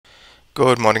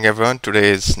Good morning, everyone. Today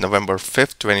is November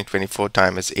 5th, 2024.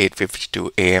 Time is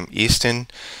 8:52 a.m. Eastern.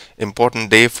 Important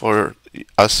day for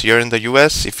us here in the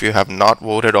US. If you have not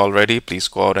voted already, please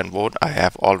go out and vote. I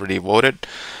have already voted,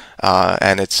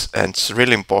 and it's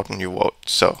really important you vote.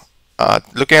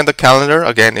 Looking at the calendar,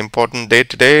 again, important day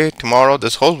today, tomorrow,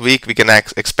 this whole week, we can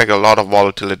expect a lot of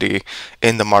volatility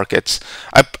in the markets.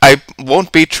 I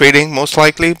won't be trading most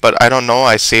likely, but I don't know.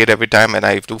 I say it every time, and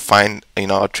I do find,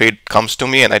 a trade comes to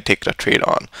me and I take the trade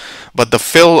on. But the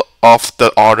fill of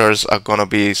the orders are going to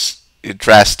be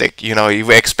drastic. You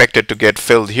expect it to get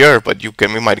filled here, but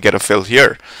we might get a fill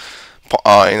here,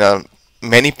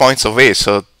 many points away.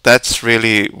 So that's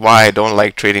really why I don't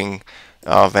like trading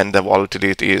when the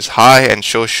volatility is high, and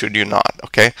so should you not.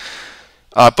 Okay,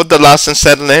 put the last and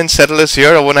settle in. Settle is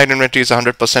here. Overnight inventory is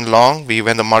 100% long.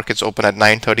 When the markets open at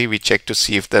 9:30, we check to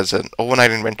see if there's an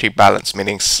overnight inventory balance,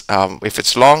 meaning if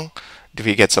it's long, do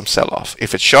we get some sell off?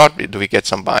 If it's short, do we get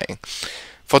some buying?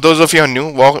 For those of you who are new,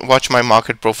 watch my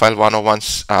Market Profile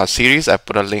 101 series. I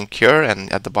put a link here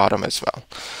and at the bottom as well.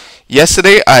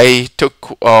 Yesterday, I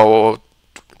took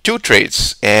two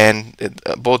trades, and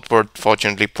both were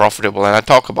fortunately profitable, and I'll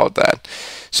talk about that.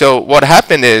 So what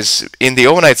happened is, in the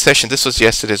overnight session, this was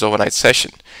yesterday's overnight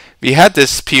session, we had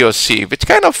this POC, which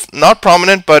kind of not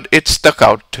prominent, but it stuck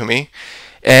out to me.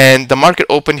 And the market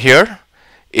opened here,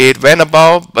 it went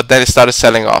above, but then it started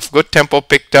selling off. Good tempo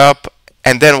picked up,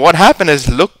 and then what happened is,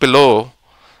 look below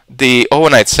the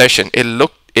overnight session,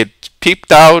 it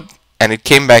peeped out and it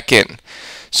came back in.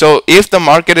 So if the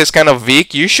market is kind of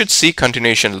weak, you should see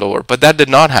continuation lower, but that did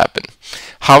not happen.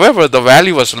 However, the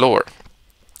value was lower.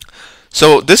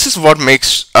 So this is what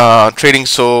makes trading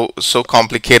so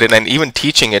complicated, and even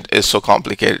teaching it is so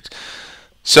complicated.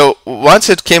 So once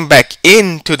it came back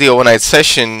into the overnight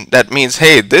session, that means,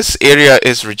 hey, this area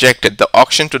is rejected. The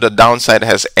auction to the downside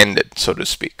has ended, so to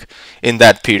speak, in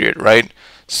that period, right?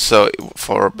 So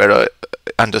for better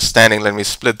understanding, let me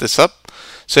split this up.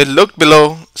 So it looked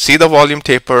below, see the volume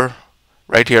taper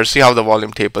right here, see how the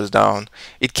volume tapers down.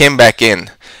 It came back in,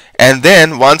 and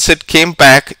then once it came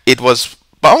back, it was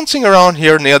bouncing around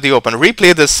here near the open.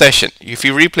 Replay this session. If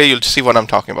you replay, you'll see what I'm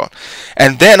talking about.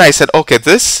 And then I said, okay,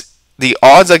 the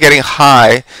odds are getting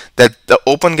high that the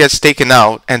open gets taken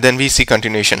out, and then we see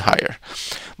continuation higher.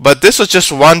 But this was just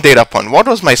one data point. What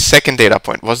was my second data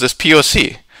point? Was this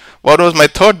POC? What was my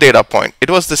third data point?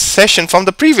 It was the session from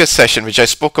the previous session, which I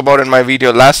spoke about in my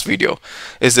last video.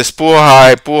 Is this poor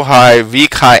high,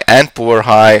 weak high, and poor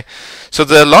high. So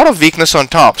there's a lot of weakness on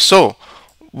top. So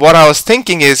what I was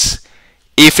thinking is,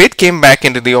 if it came back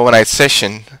into the overnight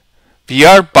session, we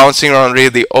are bouncing around really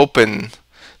the open.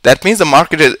 That means the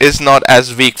market is not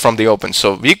as weak from the open.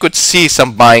 So we could see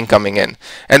some buying coming in.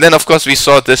 And then of course we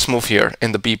saw this move here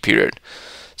in the B period.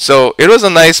 So it was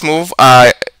a nice move.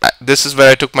 This is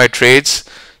where I took my trades.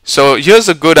 So here's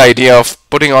a good idea of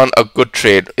putting on a good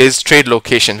trade, is trade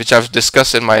location, which I've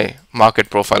discussed in my Market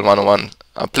Profile 101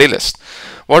 playlist.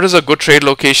 What is a good trade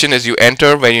location is you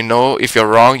enter when you know if you're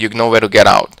wrong, you know where to get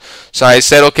out. So I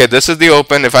said, okay, this is the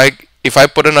open. If I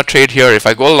put in a trade here, if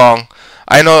I go long,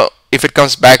 I know if it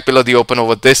comes back below the open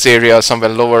over this area, somewhere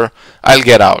lower, I'll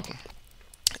get out.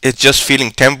 It's just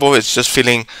feeling tempo. It's just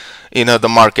feeling the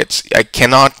markets. I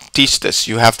cannot teach this.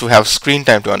 You have to have screen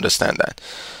time to understand that.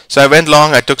 So I went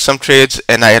long, I took some trades,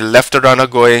 and I left a runner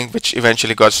going, which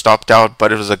eventually got stopped out,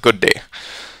 but it was a good day.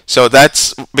 So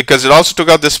that's because it also took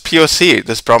out this POC,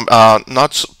 this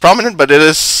not prominent, but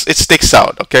it sticks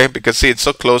out, okay? Because see, it's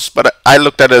so close, but I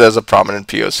looked at it as a prominent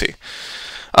POC.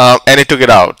 And it took it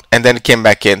out, and then it came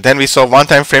back in. Then we saw one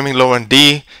time framing lower in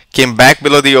D, came back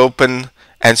below the open,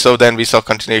 and so then we saw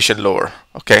continuation lower,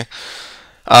 okay?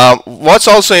 What's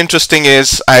also interesting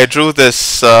is I drew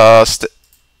this,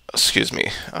 excuse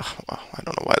me, I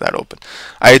don't know why that opened.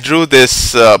 I drew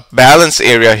this balance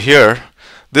area here.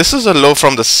 This is a low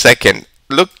from the second.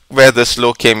 Look where this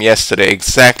low came yesterday,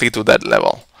 exactly to that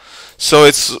level. So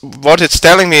what it's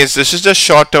telling me is this is just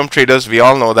short-term traders. We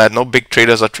all know that no big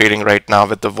traders are trading right now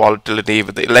with the volatility,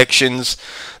 with the elections.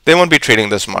 They won't be trading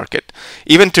this market.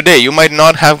 Even today, you might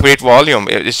not have great volume.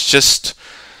 It's just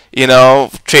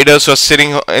traders who are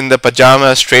sitting in the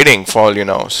pajamas trading for all you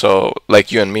know, so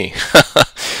like you and me.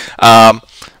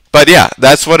 But yeah,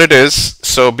 that's what it is.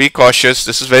 So be cautious.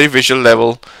 This is very visual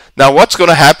level. Now what's going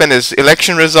to happen is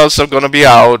election results are going to be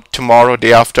out tomorrow,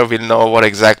 day after. We'll know what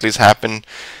exactly has happened.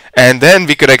 And then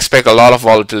we could expect a lot of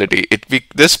volatility.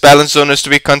 This balance zone is to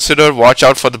be considered. Watch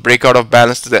out for the breakout of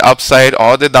balance to the upside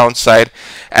or the downside,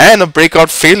 and a breakout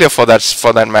failure for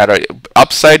that matter.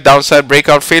 Upside, downside,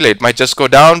 breakout failure. It might just go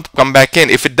down, come back in.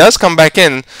 If it does come back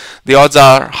in, the odds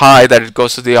are high that it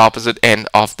goes to the opposite end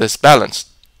of this balance.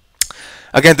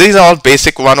 Again, these are all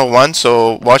basic 101,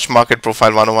 so watch Market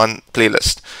Profile 101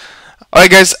 playlist. Alright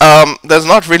guys, there's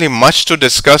not really much to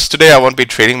discuss today. I won't be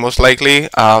trading most likely.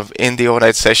 In the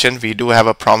overnight session, we do have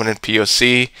a prominent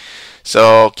POC,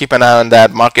 so keep an eye on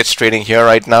that. Market's trading here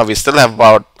right now. We still have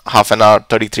about half an hour,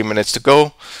 33 minutes to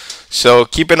go. So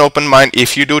keep an open mind.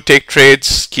 If you do take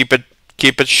trades, keep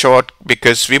it short,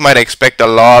 because we might expect a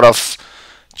lot of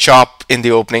chop in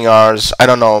the opening hours. I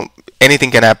don't know.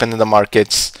 Anything can happen in the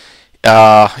markets. We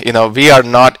are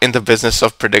not in the business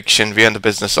of prediction. We are in the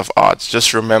business of odds.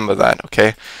 Just remember that,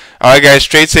 okay? All right, guys,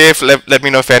 trade safe. Let me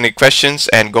know if you have any questions,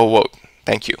 and go vote.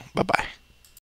 Thank you. Bye-bye.